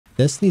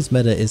Destiny's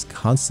meta is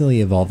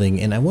constantly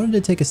evolving, and I wanted to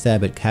take a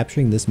stab at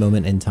capturing this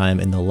moment in time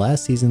in the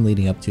last season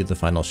leading up to the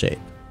final shape.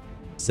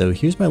 So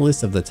here's my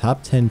list of the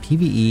top 10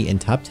 PvE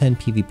and top 10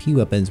 PvP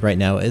weapons right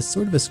now as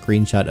sort of a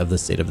screenshot of the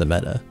state of the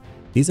meta.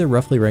 These are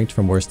roughly ranked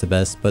from worst to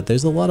best, but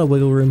there's a lot of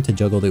wiggle room to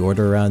juggle the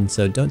order around,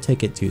 so don't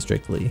take it too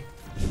strictly.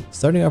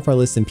 Starting off our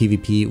list in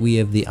PvP, we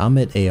have the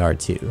Amit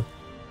AR2.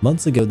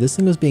 Months ago, this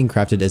thing was being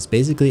crafted as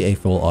basically a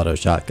full auto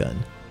shotgun.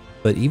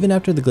 But even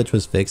after the glitch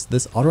was fixed,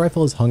 this auto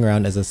rifle is hung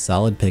around as a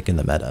solid pick in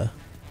the meta.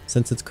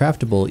 Since it's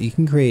craftable, you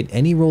can create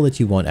any roll that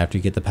you want after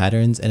you get the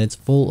patterns, and it's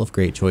full of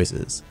great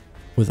choices.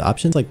 With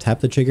options like tap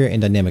the trigger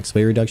and dynamic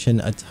sway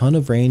reduction, a ton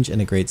of range, and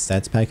a great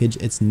stats package,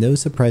 it's no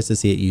surprise to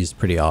see it used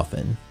pretty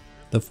often.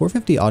 The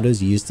 450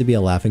 autos used to be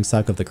a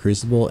laughingstock of the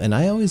Crucible, and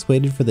I always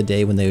waited for the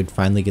day when they would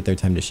finally get their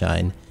time to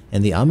shine,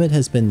 and the Amit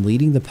has been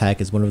leading the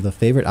pack as one of the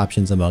favorite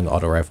options among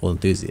auto rifle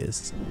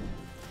enthusiasts.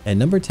 At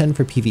number 10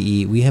 for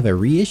PvE, we have a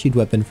reissued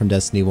weapon from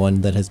Destiny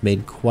 1 that has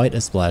made quite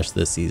a splash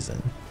this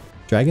season.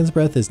 Dragon's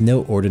Breath is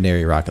no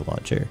ordinary rocket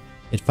launcher.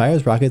 It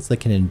fires rockets that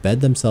can embed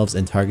themselves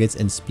in targets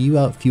and spew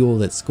out fuel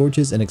that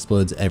scorches and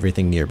explodes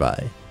everything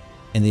nearby.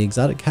 And the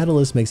exotic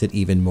catalyst makes it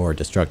even more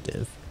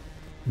destructive.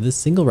 This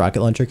single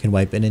rocket launcher can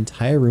wipe an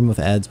entire room of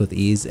adds with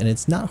ease, and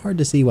it's not hard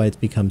to see why it's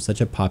become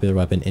such a popular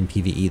weapon in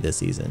PvE this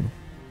season.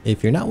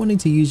 If you're not wanting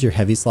to use your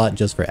heavy slot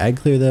just for ad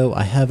clear though,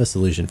 I have a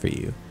solution for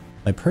you.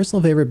 My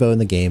personal favorite bow in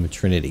the game,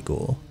 Trinity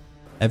Ghoul.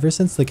 Ever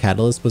since the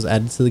catalyst was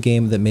added to the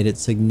game that made it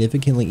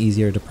significantly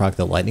easier to proc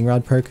the lightning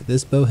rod perk,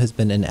 this bow has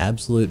been an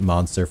absolute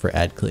monster for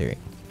ad clearing.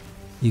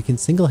 You can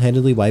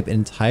single-handedly wipe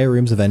entire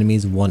rooms of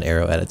enemies one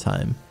arrow at a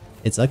time.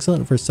 It's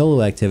excellent for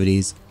solo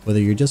activities, whether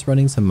you're just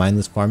running some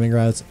mindless farming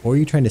routes or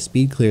you're trying to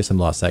speed clear some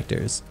lost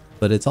sectors.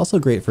 But it's also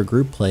great for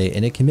group play,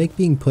 and it can make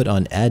being put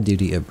on ad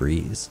duty a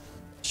breeze.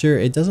 Sure,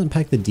 it doesn't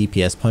pack the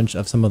DPS punch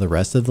of some of the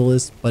rest of the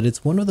list, but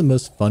it's one of the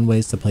most fun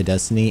ways to play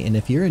Destiny, and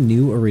if you're a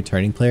new or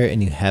returning player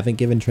and you haven't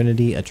given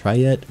Trinity a try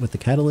yet with the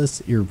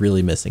Catalyst, you're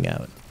really missing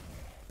out.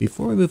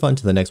 Before we move on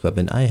to the next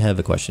weapon, I have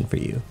a question for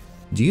you.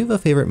 Do you have a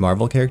favorite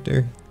Marvel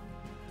character?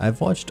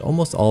 I've watched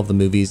almost all of the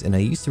movies and I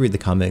used to read the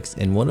comics,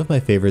 and one of my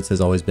favorites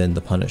has always been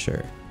the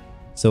Punisher.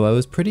 So I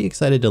was pretty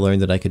excited to learn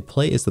that I could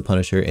play as the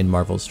Punisher in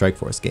Marvel's Strike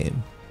Force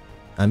game.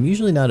 I'm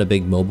usually not a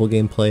big mobile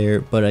game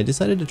player, but I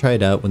decided to try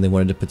it out when they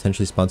wanted to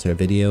potentially sponsor a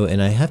video,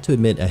 and I have to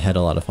admit I had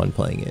a lot of fun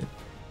playing it.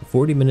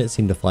 40 minutes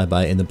seemed to fly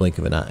by in the blink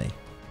of an eye.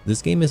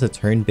 This game is a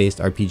turn-based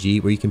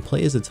RPG where you can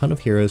play as a ton of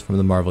heroes from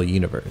the Marvel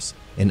universe,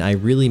 and I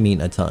really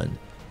mean a ton.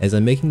 As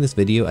I'm making this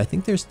video, I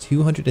think there's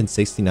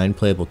 269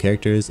 playable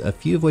characters, a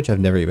few of which I've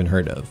never even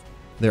heard of.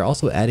 They're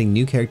also adding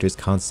new characters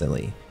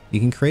constantly. You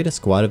can create a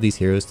squad of these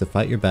heroes to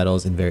fight your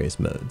battles in various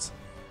modes.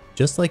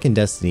 Just like in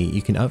Destiny,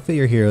 you can outfit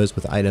your heroes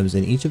with items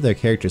in each of their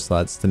character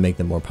slots to make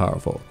them more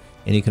powerful,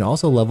 and you can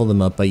also level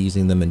them up by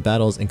using them in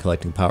battles and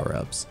collecting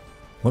power-ups.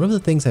 One of the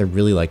things I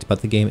really liked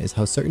about the game is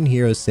how certain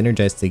heroes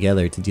synergize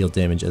together to deal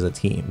damage as a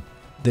team.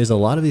 There's a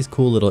lot of these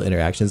cool little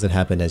interactions that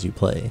happen as you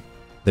play.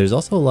 There's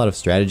also a lot of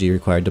strategy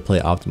required to play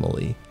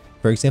optimally.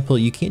 For example,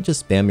 you can't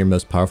just spam your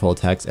most powerful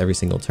attacks every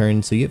single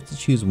turn, so you have to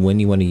choose when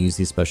you want to use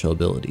these special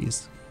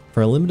abilities.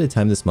 For a limited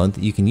time this month,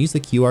 you can use the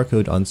QR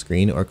code on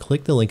screen or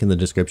click the link in the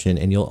description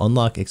and you'll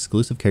unlock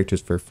exclusive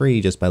characters for free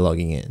just by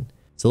logging in.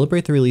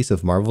 Celebrate the release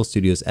of Marvel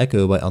Studios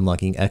Echo by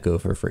unlocking Echo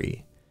for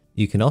free.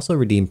 You can also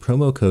redeem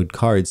promo code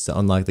cards to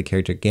unlock the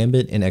character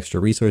Gambit and extra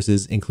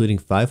resources, including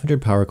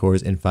 500 power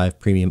cores and 5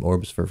 premium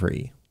orbs for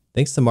free.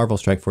 Thanks to Marvel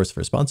Strike Force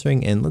for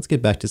sponsoring, and let's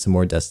get back to some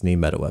more Destiny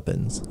meta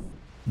weapons.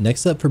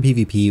 Next up for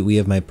PvP, we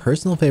have my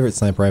personal favorite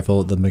sniper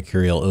rifle, the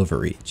Mercurial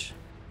Overreach.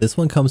 This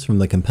one comes from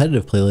the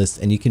competitive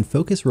playlist, and you can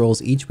focus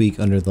rolls each week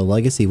under the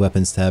Legacy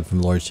Weapons tab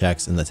from Lord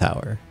Shaxx in the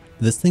Tower.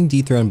 This thing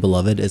dethroned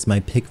Beloved is my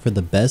pick for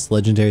the best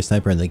legendary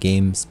sniper in the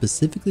game,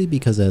 specifically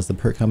because it has the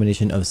perk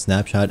combination of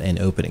Snapshot and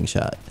Opening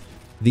Shot.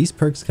 These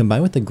perks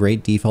combined with the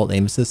great default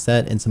aim assist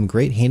set and some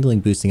great handling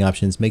boosting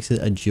options makes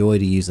it a joy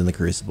to use in the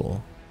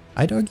Crucible.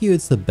 I'd argue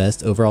it's the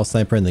best overall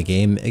sniper in the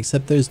game,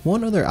 except there's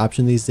one other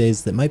option these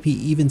days that might be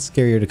even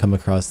scarier to come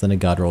across than a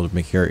God-rolled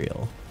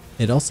Mercurial.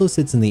 It also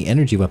sits in the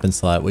energy weapon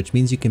slot, which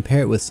means you can pair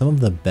it with some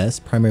of the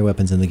best primary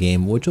weapons in the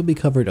game, which will be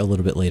covered a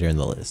little bit later in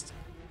the list.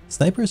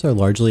 Snipers are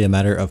largely a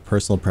matter of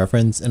personal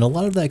preference, and a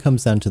lot of that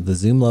comes down to the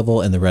zoom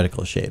level and the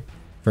reticle shape.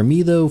 For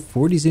me though,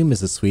 40 zoom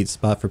is a sweet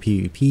spot for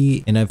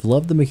PvP, and I've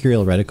loved the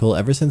Mercurial reticle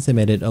ever since they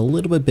made it a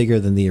little bit bigger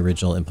than the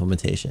original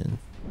implementation.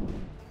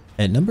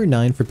 At number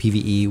 9 for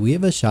PvE, we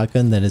have a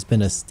shotgun that has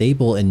been a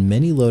staple in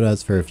many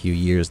loadouts for a few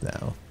years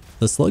now.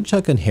 The Slug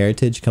Shotgun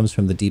heritage comes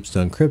from the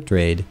Deepstone Crypt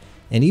raid,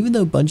 and even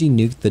though Bungie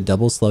nuked the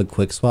double slug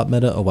quick swap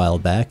meta a while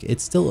back,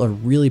 it's still a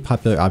really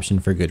popular option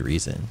for good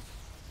reason.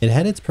 It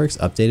had its perks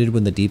updated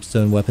when the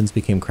Deepstone weapons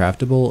became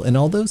craftable, and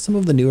although some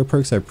of the newer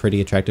perks are pretty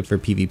attractive for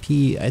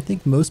PvP, I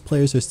think most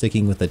players are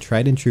sticking with the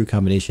tried and true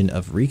combination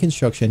of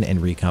Reconstruction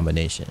and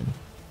Recombination.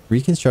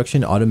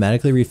 Reconstruction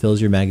automatically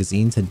refills your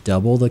magazine to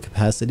double the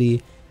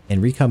capacity,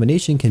 and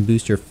Recombination can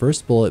boost your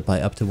first bullet by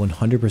up to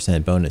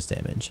 100% bonus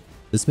damage.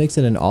 This makes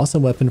it an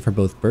awesome weapon for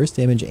both burst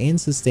damage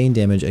and sustained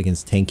damage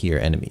against tankier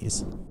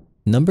enemies.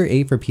 Number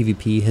 8 for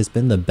PvP has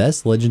been the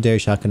best legendary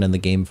shotgun in the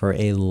game for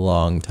a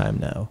long time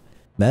now.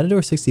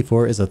 Matador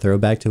 64 is a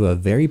throwback to a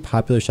very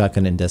popular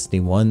shotgun in Destiny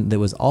 1 that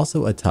was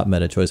also a top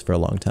meta choice for a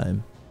long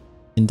time.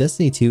 In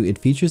Destiny 2, it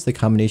features the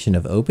combination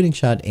of opening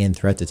shot and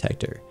threat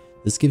detector.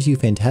 This gives you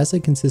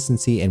fantastic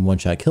consistency and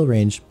one-shot kill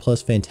range,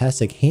 plus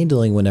fantastic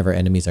handling whenever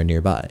enemies are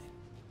nearby.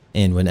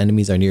 And when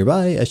enemies are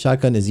nearby, a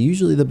shotgun is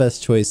usually the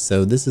best choice,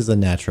 so this is a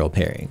natural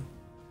pairing.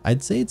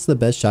 I'd say it's the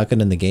best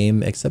shotgun in the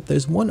game, except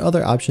there's one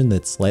other option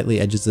that slightly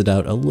edges it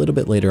out a little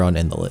bit later on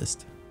in the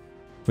list.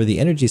 For the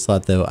energy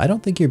slot though, I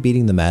don't think you're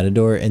beating the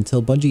Matador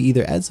until Bungie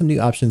either adds some new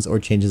options or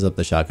changes up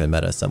the shotgun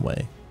meta some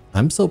way.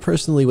 I'm still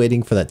personally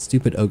waiting for that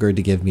stupid ogre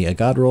to give me a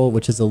god roll,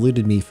 which has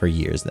eluded me for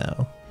years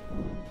now.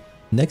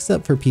 Next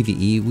up for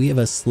PvE, we have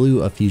a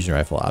slew of fusion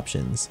rifle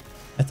options.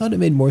 I thought it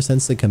made more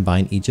sense to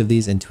combine each of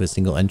these into a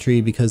single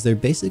entry because they're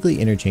basically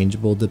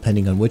interchangeable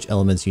depending on which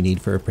elements you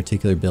need for a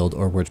particular build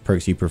or which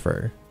perks you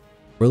prefer.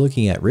 We're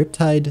looking at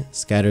Riptide,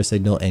 Scatter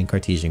Signal, and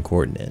Cartesian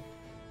Coordinate.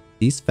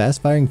 These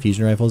fast-firing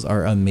fusion rifles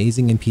are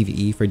amazing in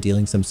PvE for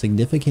dealing some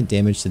significant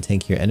damage to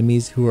tankier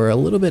enemies who are a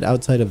little bit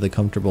outside of the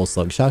comfortable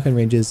slug shotgun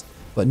ranges,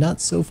 but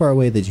not so far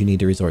away that you need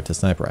to resort to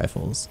sniper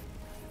rifles.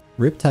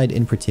 Riptide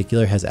in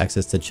particular has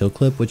access to Chill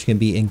Clip, which can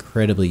be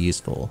incredibly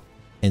useful,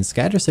 and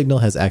Scatter Signal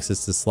has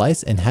access to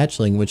Slice and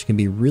Hatchling, which can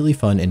be really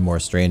fun in more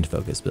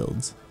strand-focused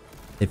builds.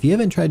 If you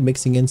haven't tried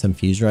mixing in some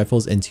fusion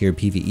rifles into your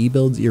PvE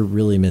builds, you're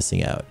really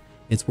missing out.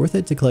 It's worth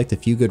it to collect a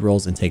few good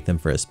rolls and take them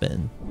for a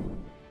spin.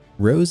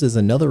 Rose is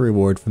another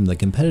reward from the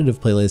competitive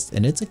playlist,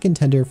 and it's a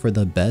contender for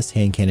the best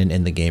hand cannon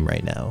in the game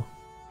right now.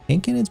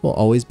 Hand cannons will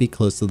always be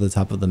close to the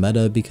top of the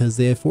meta because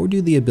they afford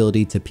you the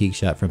ability to peek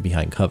shot from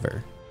behind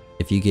cover.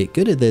 If you get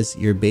good at this,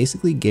 you're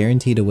basically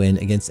guaranteed to win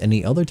against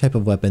any other type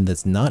of weapon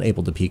that's not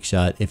able to peek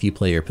shot if you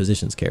play your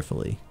positions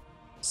carefully.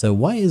 So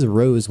why is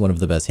Rose one of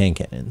the best hand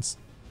cannons?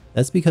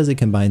 That's because it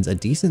combines a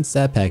decent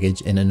stat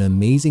package and an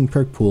amazing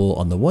perk pool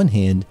on the one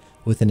hand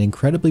with an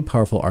incredibly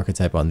powerful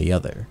archetype on the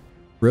other.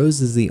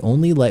 Rose is the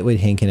only lightweight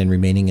hand cannon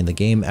remaining in the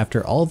game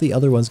after all of the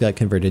other ones got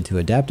converted to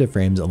adaptive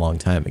frames a long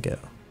time ago.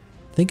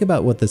 Think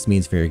about what this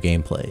means for your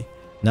gameplay.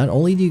 Not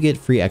only do you get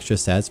free extra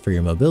stats for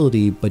your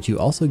mobility, but you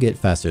also get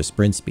faster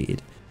sprint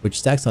speed, which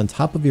stacks on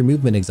top of your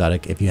movement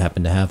exotic if you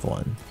happen to have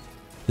one.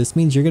 This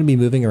means you're going to be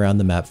moving around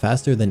the map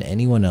faster than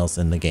anyone else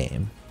in the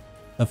game.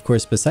 Of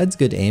course, besides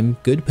good aim,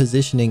 good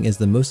positioning is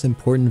the most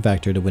important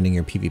factor to winning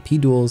your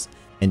PvP duels,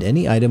 and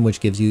any item which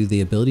gives you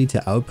the ability to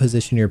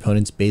outposition your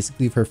opponents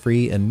basically for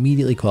free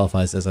immediately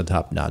qualifies as a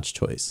top-notch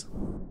choice.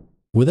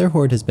 Wither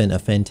Horde has been a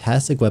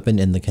fantastic weapon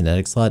in the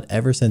kinetic slot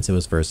ever since it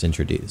was first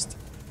introduced.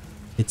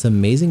 It's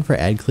amazing for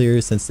ad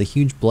clears since the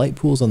huge blight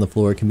pools on the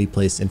floor can be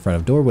placed in front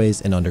of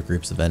doorways and under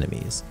groups of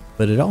enemies,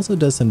 but it also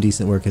does some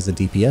decent work as a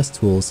DPS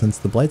tool since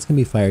the blights can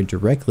be fired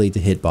directly to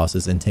hit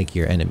bosses and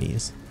tankier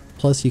enemies.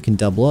 Plus you can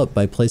double up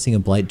by placing a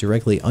blight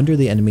directly under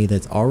the enemy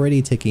that's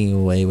already ticking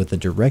away with a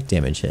direct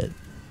damage hit.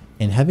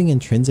 And having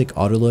intrinsic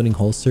autoloading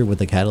holster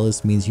with a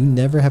catalyst means you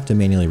never have to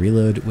manually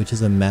reload, which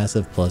is a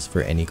massive plus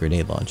for any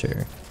grenade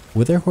launcher.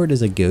 Wither Horde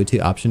is a go-to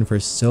option for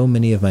so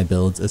many of my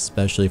builds,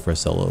 especially for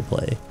solo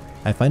play.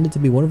 I find it to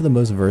be one of the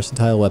most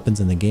versatile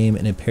weapons in the game,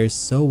 and it pairs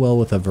so well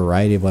with a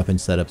variety of weapon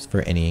setups for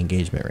any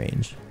engagement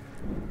range.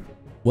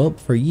 Well,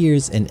 for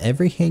years, in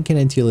every hand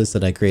cannon tier list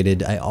that I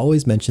created, I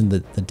always mentioned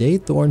that the day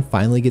Thorn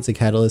finally gets a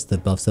catalyst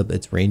that buffs up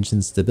its range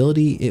and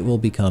stability, it will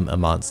become a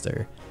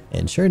monster.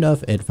 And sure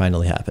enough, it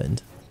finally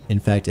happened. In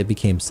fact, it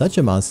became such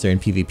a monster in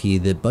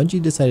PvP that Bungie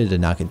decided to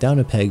knock it down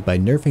a peg by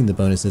nerfing the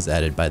bonuses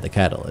added by the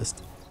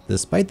catalyst.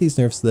 Despite these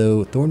nerfs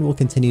though, Thorn will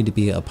continue to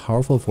be a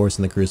powerful force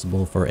in the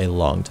Crucible for a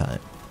long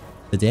time.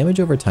 The damage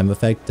over time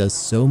effect does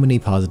so many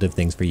positive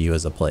things for you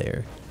as a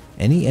player.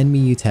 Any enemy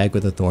you tag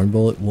with a Thorn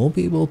bullet won't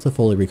be able to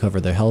fully recover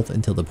their health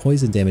until the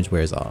poison damage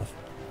wears off.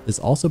 This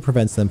also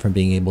prevents them from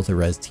being able to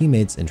res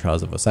teammates in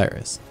Trials of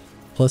Osiris.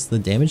 Plus, the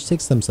damage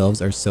ticks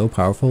themselves are so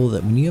powerful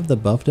that when you have the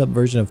buffed up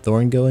version of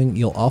Thorn going,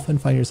 you'll often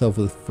find yourself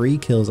with free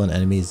kills on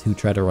enemies who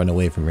try to run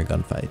away from your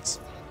gunfights.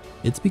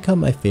 It's become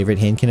my favorite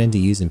hand cannon to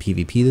use in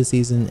PvP this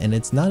season, and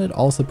it's not at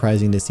all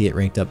surprising to see it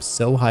ranked up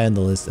so high on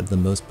the list of the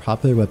most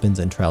popular weapons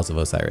in Trials of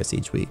Osiris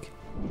each week.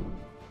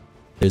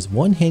 There's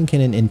one hand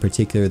cannon in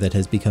particular that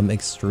has become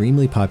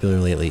extremely popular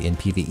lately in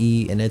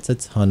PvE, and it's a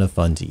ton of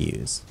fun to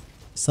use.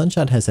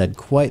 Sunshot has had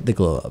quite the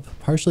glow up,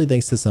 partially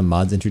thanks to some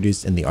mods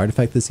introduced in the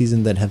artifact this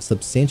season that have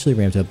substantially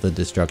ramped up the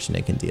destruction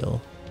it can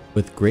deal.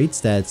 With great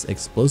stats,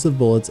 explosive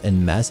bullets,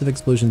 and massive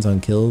explosions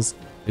on kills,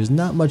 there's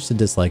not much to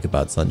dislike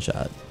about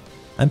Sunshot.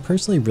 I'm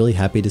personally really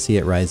happy to see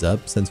it rise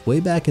up, since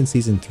way back in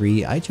Season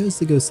 3 I chose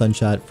to go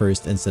Sunshot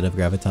first instead of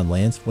Graviton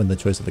Lance when the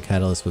choice of the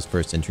catalyst was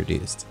first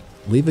introduced.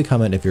 Leave a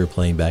comment if you were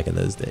playing back in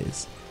those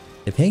days.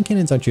 If hand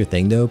cannons aren't your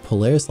thing though,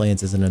 Polaris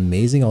Lance is an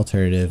amazing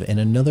alternative and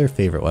another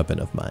favorite weapon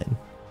of mine.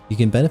 You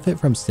can benefit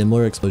from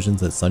similar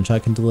explosions that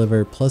Sunshot can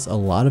deliver, plus a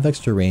lot of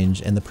extra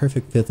range, and the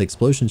perfect 5th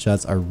explosion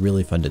shots are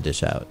really fun to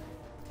dish out.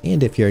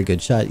 And if you're a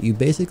good shot, you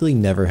basically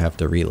never have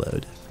to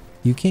reload.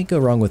 You can't go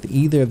wrong with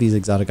either of these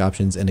exotic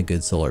options in a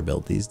good solar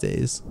build these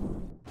days.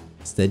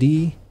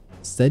 Steady,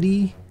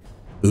 steady,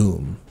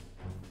 Boom.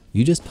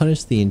 You just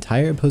punished the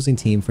entire opposing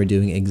team for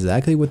doing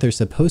exactly what they're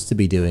supposed to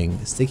be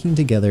doing, sticking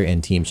together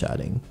and team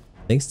shotting.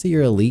 Thanks to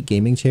your elite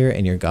gaming chair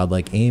and your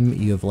godlike aim,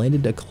 you have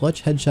landed a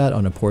clutch headshot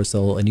on a poor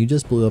soul and you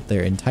just blew up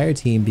their entire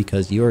team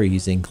because you are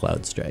using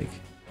Cloud Strike.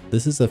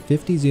 This is a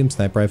 50 zoom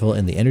sniper rifle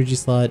in the energy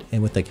slot,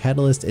 and with the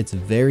catalyst it's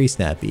very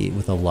snappy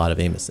with a lot of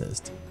aim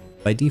assist.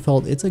 By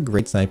default, it's a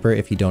great sniper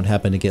if you don't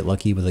happen to get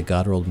lucky with a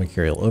God-rolled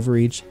Mercurial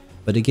Overreach,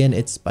 but again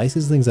it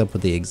spices things up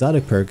with the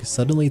exotic perk,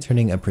 suddenly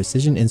turning a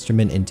precision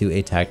instrument into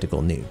a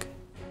tactical nuke.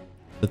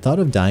 The thought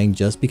of dying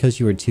just because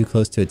you were too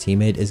close to a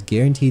teammate is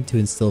guaranteed to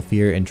instill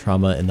fear and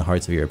trauma in the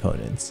hearts of your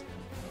opponents.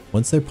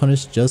 Once they're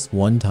punished just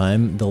one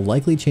time, they'll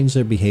likely change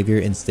their behavior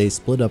and stay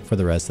split up for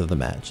the rest of the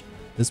match.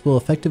 This will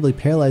effectively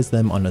paralyze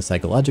them on a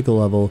psychological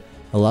level,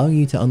 allowing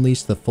you to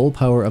unleash the full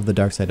power of the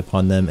dark side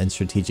upon them and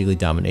strategically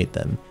dominate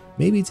them,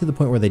 maybe to the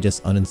point where they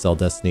just uninstall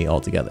Destiny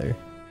altogether.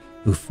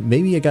 Oof,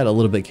 maybe I got a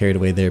little bit carried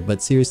away there,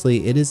 but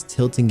seriously, it is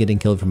tilting getting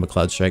killed from a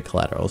Cloud Strike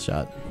collateral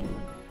shot.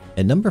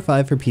 At number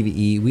 5 for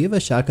PvE, we have a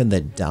shotgun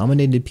that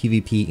dominated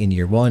PvP in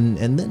year 1,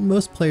 and then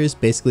most players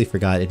basically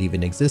forgot it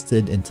even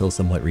existed until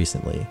somewhat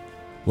recently.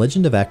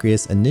 Legend of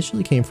Acrius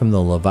initially came from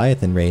the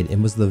Leviathan raid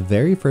and was the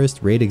very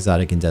first raid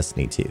exotic in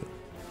Destiny 2.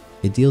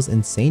 It deals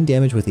insane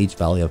damage with each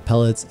volley of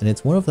pellets, and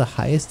it's one of the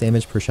highest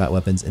damage per shot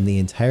weapons in the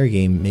entire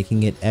game,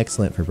 making it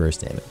excellent for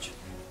burst damage.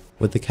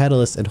 With the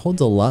catalyst, it holds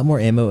a lot more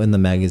ammo in the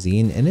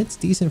magazine, and it's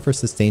decent for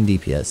sustained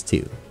DPS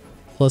too.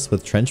 Plus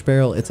with Trench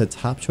Barrel, it's a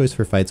top choice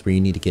for fights where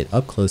you need to get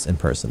up close and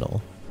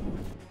personal.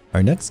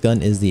 Our next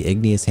gun is the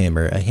Igneous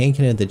Hammer, a hand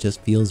cannon that just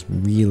feels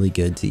really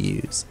good to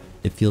use.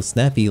 It feels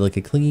snappy like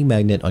a clinging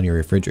magnet on your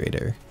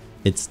refrigerator.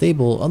 It's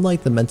stable,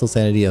 unlike the mental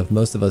sanity of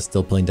most of us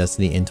still playing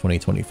Destiny in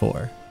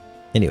 2024.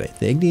 Anyway,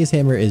 the Igneous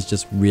Hammer is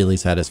just really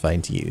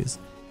satisfying to use.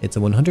 It's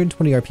a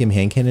 120 RPM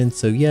hand cannon,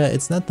 so yeah,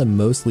 it's not the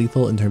most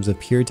lethal in terms of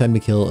pure time to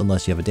kill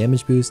unless you have a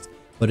damage boost,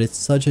 but it's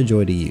such a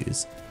joy to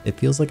use. It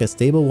feels like a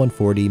stable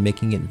 140,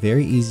 making it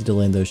very easy to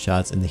land those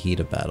shots in the heat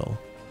of battle.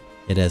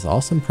 It has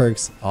awesome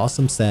perks,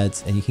 awesome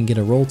stats, and you can get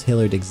a roll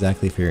tailored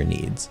exactly for your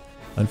needs.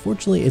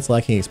 Unfortunately, it's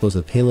lacking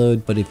explosive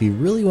payload, but if you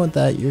really want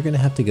that, you're going to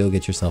have to go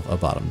get yourself a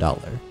bottom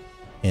dollar.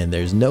 And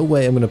there's no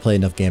way I'm going to play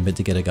enough Gambit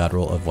to get a god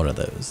roll of one of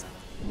those.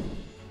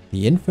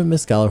 The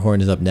infamous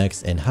Gjallarhorn is up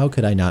next, and how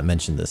could I not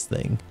mention this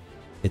thing?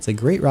 It's a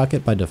great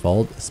rocket by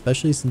default,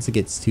 especially since it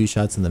gets 2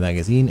 shots in the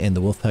magazine and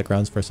the Wolfpack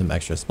rounds for some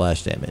extra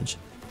splash damage.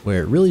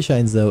 Where it really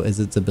shines though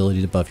is its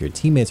ability to buff your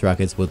teammates'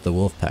 rockets with the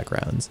Wolfpack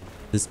rounds.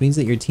 This means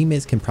that your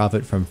teammates can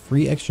profit from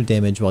free extra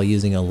damage while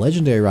using a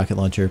legendary rocket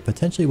launcher,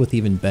 potentially with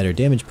even better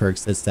damage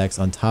perks that stacks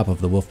on top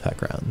of the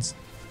Wolfpack rounds.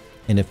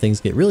 And if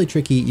things get really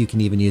tricky, you can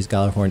even use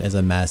Gjallarhorn as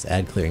a mass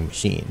ad clearing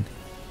machine.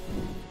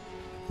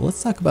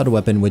 Let's talk about a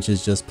weapon which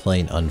is just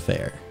plain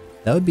unfair.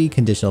 That would be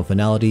Conditional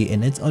Finality,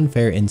 and it's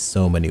unfair in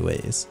so many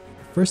ways.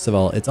 First of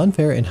all, it's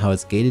unfair in how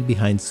it's gated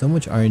behind so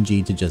much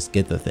RNG to just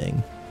get the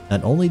thing.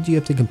 Not only do you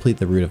have to complete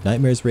the Root of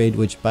Nightmares raid,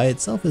 which by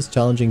itself is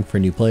challenging for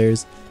new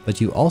players,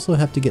 but you also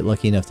have to get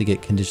lucky enough to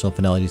get Conditional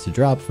Finality to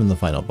drop from the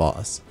final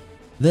boss.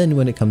 Then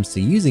when it comes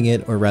to using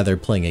it, or rather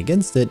playing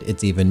against it,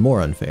 it's even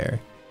more unfair.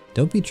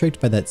 Don't be tricked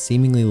by that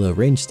seemingly low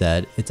range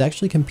stat, it's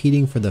actually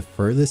competing for the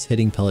furthest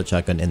hitting pellet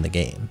shotgun in the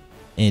game.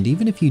 And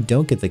even if you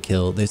don't get the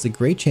kill, there's a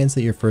great chance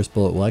that your first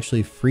bullet will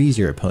actually freeze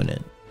your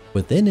opponent.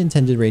 Within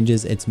intended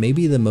ranges, it's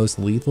maybe the most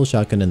lethal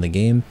shotgun in the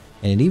game,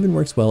 and it even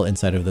works well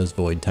inside of those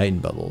Void Titan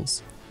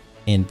bubbles.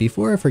 And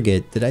before I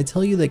forget, did I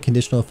tell you that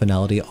Conditional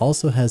Finality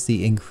also has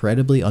the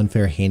incredibly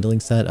unfair handling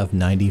stat of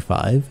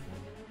 95?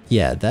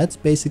 Yeah, that's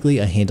basically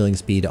a handling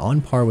speed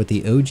on par with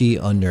the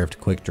OG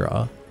unnerved Quick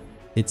Draw.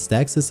 It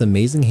stacks this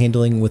amazing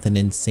handling with an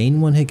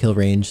insane one-hit kill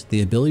range,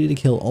 the ability to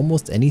kill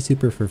almost any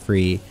super for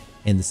free,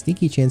 and the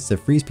sneaky chance to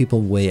freeze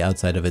people way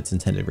outside of its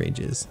intended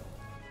ranges.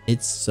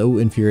 It's so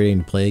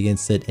infuriating to play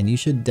against it, and you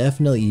should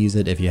definitely use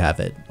it if you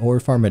have it, or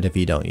farm it if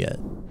you don't yet.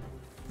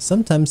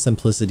 Sometimes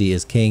simplicity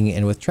is king,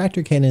 and with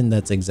Tractor Cannon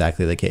that's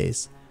exactly the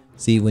case.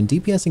 See, when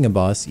DPSing a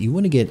boss, you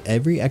want to get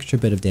every extra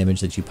bit of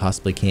damage that you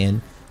possibly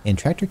can, and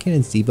Tractor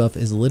Cannon's debuff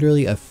is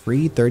literally a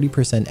free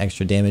 30%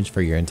 extra damage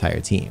for your entire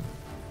team.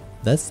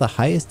 That's the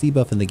highest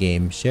debuff in the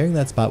game, sharing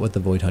that spot with the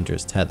Void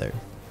Hunter's Tether.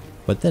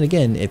 But then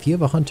again, if you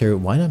have a hunter,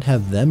 why not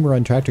have them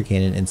run Tractor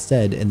Cannon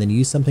instead and then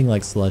use something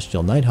like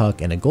Celestial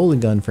Nighthawk and a Golden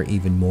Gun for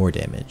even more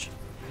damage?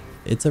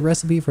 It's a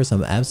recipe for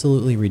some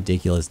absolutely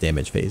ridiculous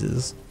damage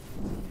phases.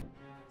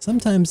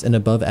 Sometimes an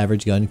above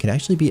average gun can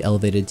actually be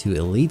elevated to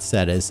elite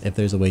status if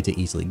there's a way to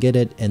easily get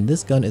it, and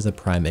this gun is a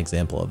prime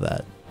example of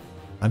that.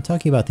 I'm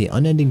talking about the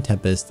Unending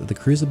Tempest, the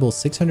Crucible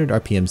 600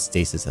 RPM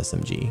Stasis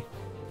SMG.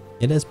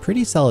 It has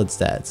pretty solid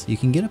stats. You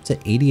can get up to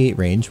 88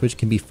 range, which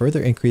can be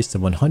further increased to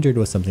 100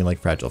 with something like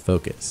Fragile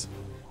Focus.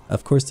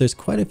 Of course, there's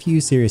quite a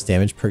few serious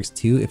damage perks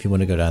too if you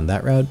want to go down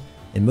that route,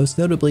 and most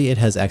notably it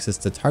has access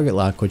to Target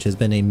Lock, which has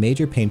been a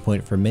major pain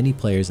point for many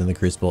players in the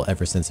Crucible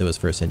ever since it was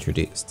first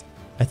introduced.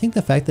 I think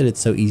the fact that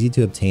it's so easy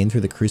to obtain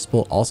through the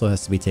Crucible also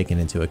has to be taken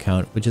into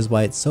account, which is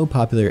why it's so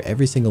popular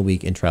every single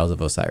week in Trials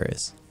of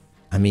Osiris.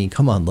 I mean,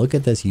 come on, look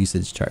at this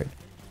usage chart.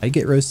 I'd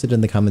get roasted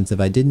in the comments if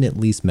I didn't at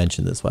least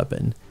mention this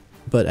weapon.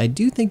 But I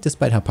do think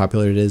despite how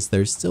popular it is,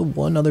 there's still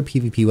one other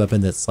PvP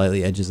weapon that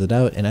slightly edges it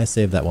out, and I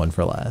saved that one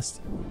for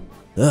last.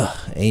 Ugh,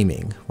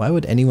 aiming. Why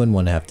would anyone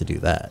want to have to do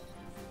that?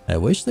 I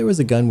wish there was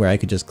a gun where I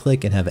could just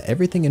click and have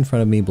everything in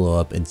front of me blow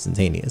up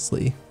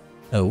instantaneously.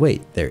 Oh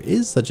wait, there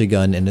is such a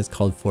gun, and it's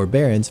called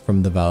Forbearance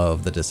from the Vow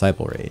of the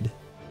Disciple raid.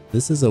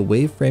 This is a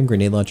wave-frame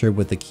grenade launcher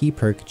with the key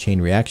perk Chain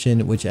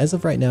Reaction, which as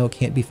of right now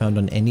can't be found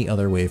on any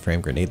other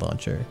wave-frame grenade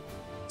launcher.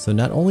 So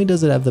not only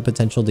does it have the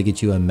potential to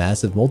get you a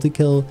massive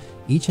multi-kill,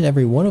 each and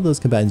every one of those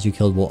combatants you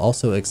killed will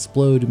also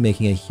explode,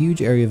 making a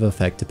huge area of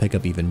effect to pick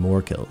up even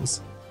more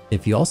kills.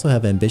 If you also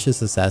have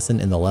Ambitious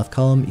Assassin in the left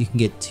column, you can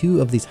get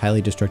 2 of these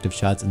highly destructive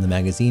shots in the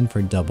magazine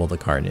for double the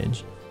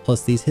carnage.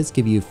 Plus these hits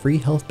give you free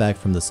health back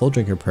from the Soul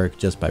Drinker perk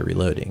just by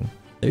reloading.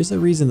 There's a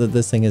reason that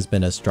this thing has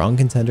been a strong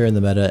contender in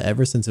the meta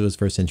ever since it was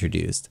first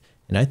introduced,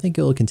 and I think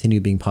it will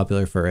continue being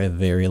popular for a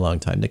very long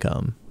time to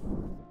come.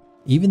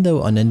 Even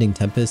though Unending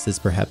Tempest is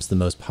perhaps the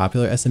most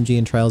popular SMG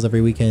in Trials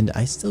every weekend,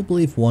 I still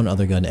believe one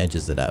other gun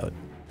edges it out.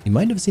 You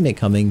might have seen it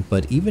coming,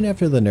 but even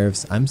after the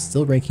nerfs, I'm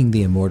still ranking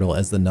the Immortal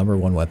as the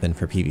 #1 weapon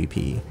for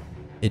PvP.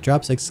 It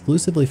drops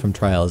exclusively from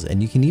Trials,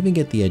 and you can even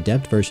get the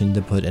Adept version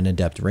to put an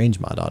Adept range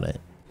mod on it.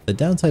 The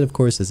downside of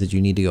course is that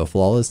you need to go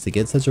flawless to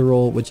get such a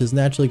roll, which is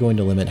naturally going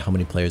to limit how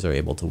many players are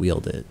able to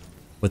wield it.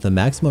 With a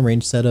maximum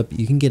range setup,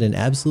 you can get an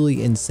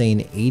absolutely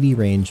insane 80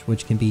 range,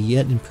 which can be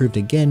yet improved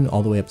again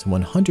all the way up to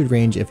 100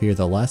 range if you're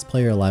the last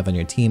player alive on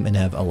your team and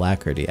have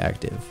Alacrity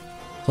active.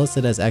 Plus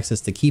it has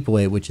access to Keep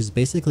Away, which is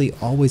basically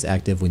always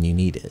active when you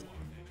need it.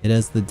 It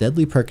has the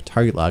deadly perk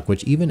Target Lock,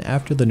 which even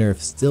after the nerf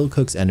still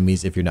cooks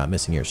enemies if you're not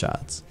missing your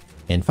shots.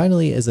 And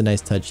finally, as a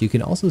nice touch, you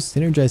can also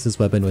synergize this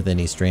weapon with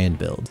any strand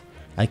build.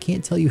 I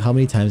can't tell you how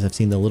many times I've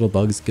seen the little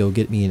bugs go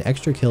get me an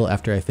extra kill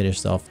after I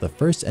finished off the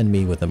first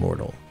enemy with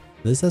Immortal.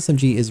 This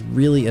SMG is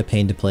really a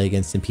pain to play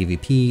against in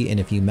PvP, and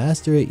if you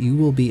master it, you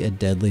will be a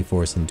deadly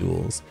force in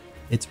duels.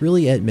 It's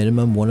really at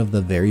minimum one of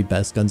the very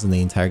best guns in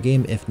the entire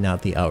game, if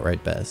not the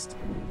outright best.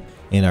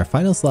 And our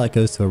final slot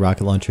goes to a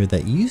rocket launcher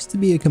that used to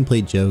be a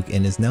complete joke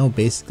and is now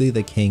basically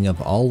the king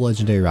of all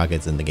legendary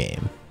rockets in the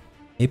game.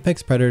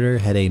 Apex Predator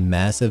had a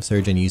massive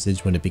surge in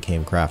usage when it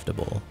became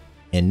craftable.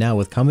 And now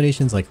with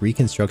combinations like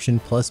Reconstruction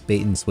plus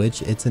Bait and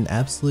Switch, it's an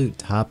absolute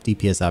top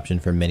DPS option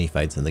for many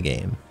fights in the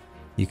game.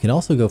 You can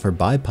also go for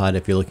Bipod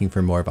if you're looking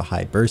for more of a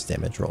high burst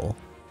damage roll.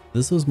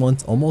 This was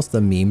once almost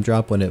a meme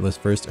drop when it was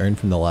first earned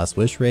from the Last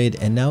Wish raid,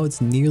 and now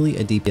it's nearly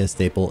a DPS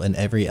staple in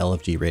every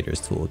LFG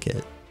raider's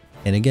toolkit.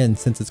 And again,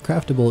 since it's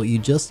craftable, you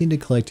just need to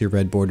collect your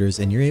red borders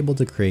and you're able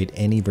to create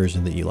any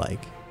version that you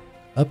like.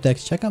 Up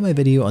next, check out my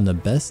video on the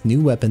best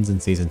new weapons in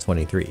Season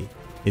 23.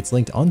 It's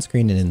linked on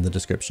screen and in the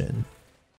description.